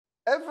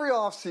every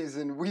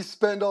offseason we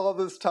spend all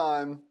this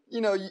time,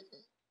 you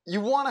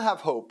want to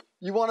have hope.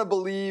 You want to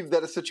believe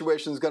that a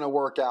situation is going to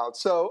work out.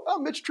 So,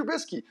 Mitch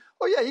Trubisky.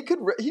 Oh, yeah, he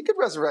could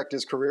resurrect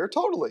his career,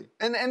 totally.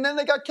 And then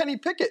they got Kenny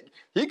Pickett.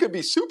 He could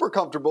be super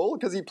comfortable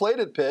because he played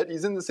at Pitt.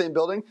 He's in the same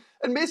building.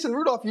 And Mason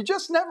Rudolph, you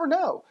just never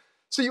know.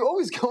 So you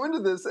always go into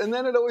this, and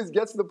then it always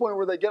gets to the point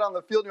where they get on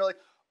the field, and you're like,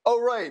 oh,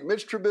 right,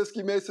 Mitch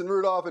Trubisky, Mason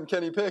Rudolph, and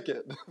Kenny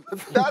Pickett.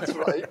 That's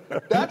right.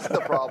 That's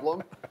the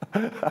problem.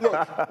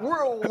 Look,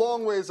 we're a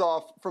long ways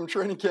off from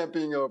training camp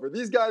being over.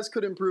 These guys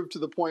could improve to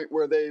the point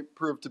where they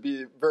prove to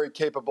be very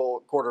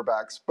capable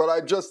quarterbacks. But I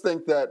just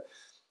think that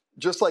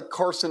just like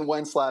Carson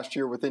Wentz last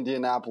year with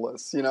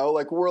Indianapolis,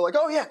 we're like,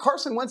 oh, yeah,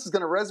 Carson Wentz is going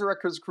to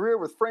resurrect his career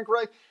with Frank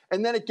Reich.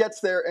 And then it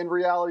gets there, and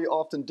reality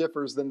often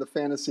differs than the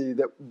fantasy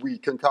that we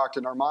concoct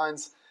in our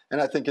minds.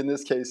 And I think in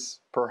this case,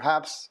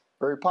 perhaps,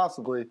 very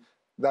possibly,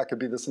 that could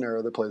be the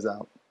scenario that plays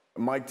out.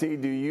 Mike T,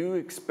 do you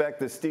expect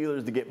the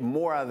Steelers to get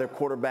more out of their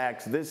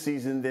quarterbacks this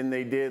season than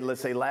they did,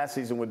 let's say, last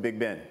season with Big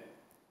Ben?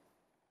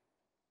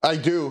 I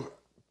do.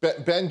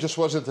 Ben just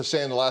wasn't the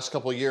same the last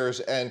couple of years.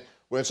 And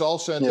when it's all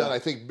said and done, I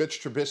think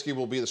Mitch Trubisky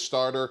will be the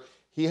starter.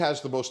 He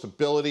has the most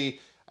ability.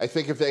 I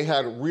think if they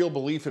had real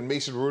belief in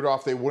Mason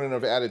Rudolph, they wouldn't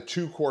have added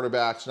 2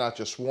 quarterbacks, not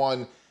just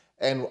one.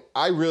 And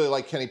I really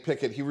like Kenny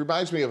Pickett. He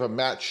reminds me of a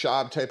Matt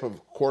Schaub type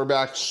of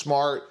quarterback,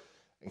 smart,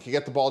 and can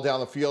get the ball down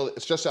the field.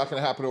 It's just not going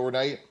to happen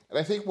overnight. And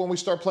I think when we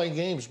start playing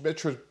games,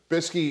 Mitch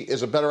Trubisky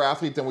is a better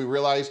athlete than we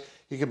realize.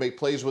 He can make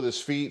plays with his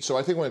feet. So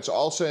I think when it's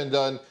all said and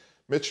done,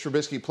 Mitch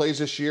Trubisky plays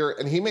this year,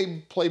 and he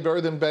may play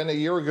better than Ben a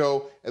year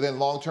ago. And then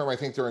long-term, I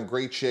think they're in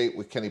great shape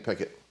with Kenny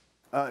Pickett.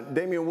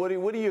 Damian, what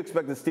do you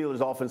expect the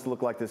Steelers' offense to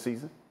look like this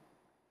season?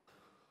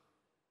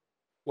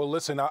 Well,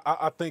 listen,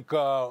 I think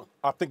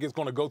it's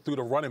going to go through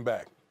the running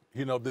back.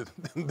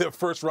 The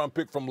first-round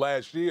pick from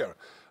last year,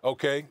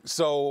 okay?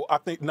 So I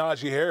think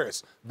Najee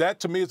Harris, that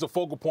to me is the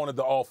focal point of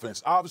the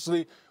offense.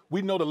 Obviously,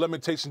 we know the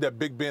limitation that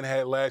Big Ben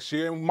had last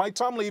year. And Mike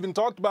Tomlin even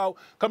talked about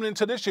coming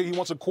into this year, he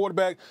wants a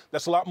quarterback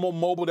that's a lot more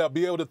mobile, that'll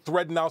be able to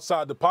threaten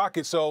outside the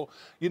pocket. So,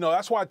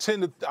 that's why I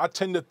tend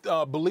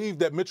to believe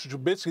that Mitchell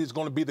Trubisky is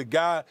going to be the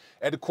guy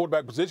at the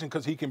quarterback position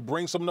because he can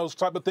bring some of those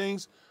type of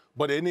things.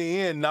 But in the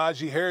end,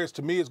 Najee Harris,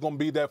 to me, is going to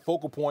be that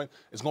focal point.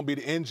 It's going to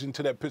be the engine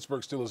to that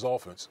Pittsburgh Steelers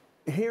offense.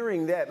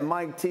 Hearing that,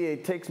 Mike T,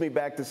 it takes me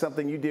back to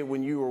something you did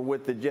when you were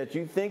with the Jets.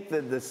 You think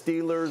that the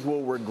Steelers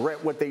will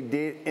regret what they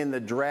did in the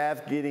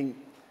draft, getting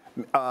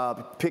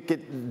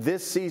Pickett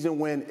this season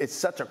when it's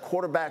such a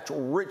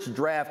quarterback-rich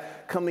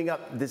draft coming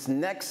up this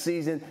next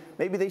season?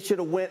 Maybe they should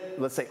have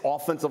went, let's say,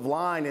 offensive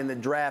line in the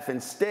draft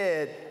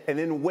instead and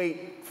then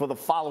wait for the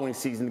following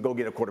season to go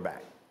get a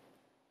quarterback.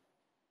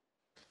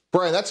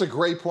 Brian, that's a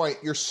great point.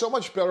 You're so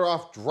much better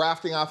off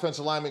drafting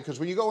offensive linemen because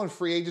when you go in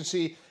free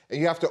agency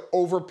and you have to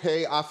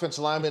overpay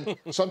offensive linemen,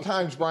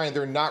 sometimes, Brian,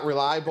 they're not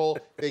reliable.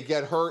 They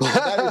get hurt.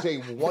 That is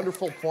a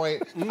wonderful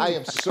point. I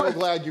am so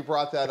glad you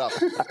brought that up.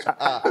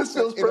 This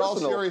feels in personal. all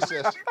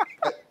seriousness,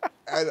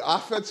 an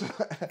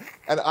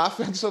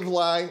offensive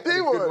line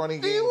and a good running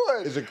game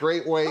is a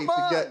great way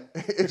to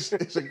get.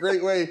 It's a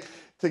great way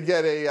to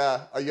get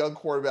a young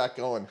quarterback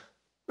going.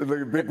 Look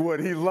at Big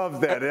Wood. He loves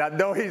that. And I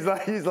know he's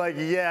like,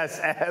 yes,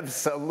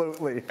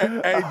 absolutely.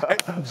 Hey,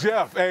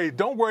 Jeff,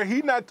 don't worry.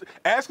 He not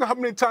asking how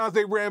many times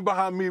they ran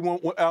behind me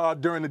when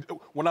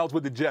I was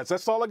with the Jets.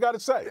 That's all I got to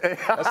say.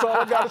 That's all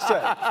I got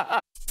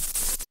to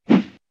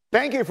say.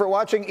 Thank you for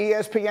watching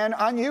ESPN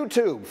on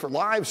YouTube. For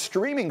live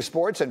streaming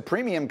sports and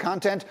premium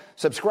content,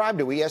 subscribe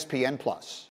to ESPN+.